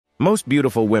Most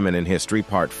Beautiful Women in History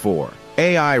Part 4.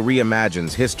 AI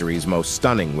reimagines history's most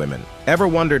stunning women. Ever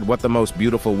wondered what the most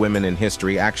beautiful women in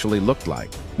history actually looked like?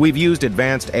 We've used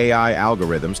advanced AI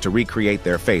algorithms to recreate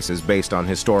their faces based on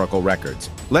historical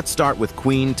records. Let's start with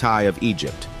Queen Tiy of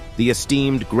Egypt, the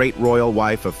esteemed great royal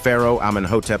wife of Pharaoh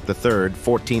Amenhotep III,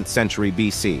 14th century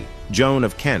BC. Joan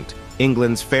of Kent,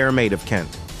 England's fair Maid of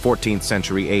Kent, 14th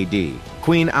century AD.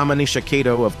 Queen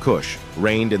Amanishakheto of Kush,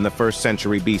 reigned in the 1st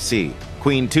century BC.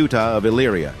 Queen Teuta of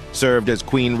Illyria, served as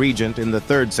Queen Regent in the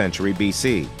 3rd century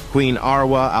BC. Queen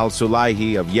Arwa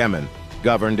al-Sulayhi of Yemen,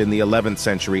 governed in the 11th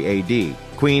century AD.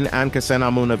 Queen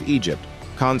Ankhesenamun of Egypt,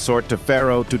 consort to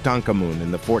Pharaoh Tutankhamun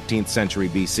in the 14th century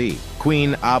BC.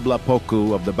 Queen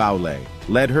Ablapoku of the Baule,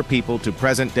 led her people to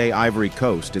present-day Ivory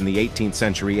Coast in the 18th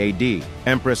century AD.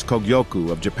 Empress Kogyoku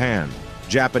of Japan,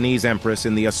 Japanese empress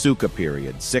in the Asuka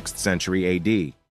period, 6th century AD.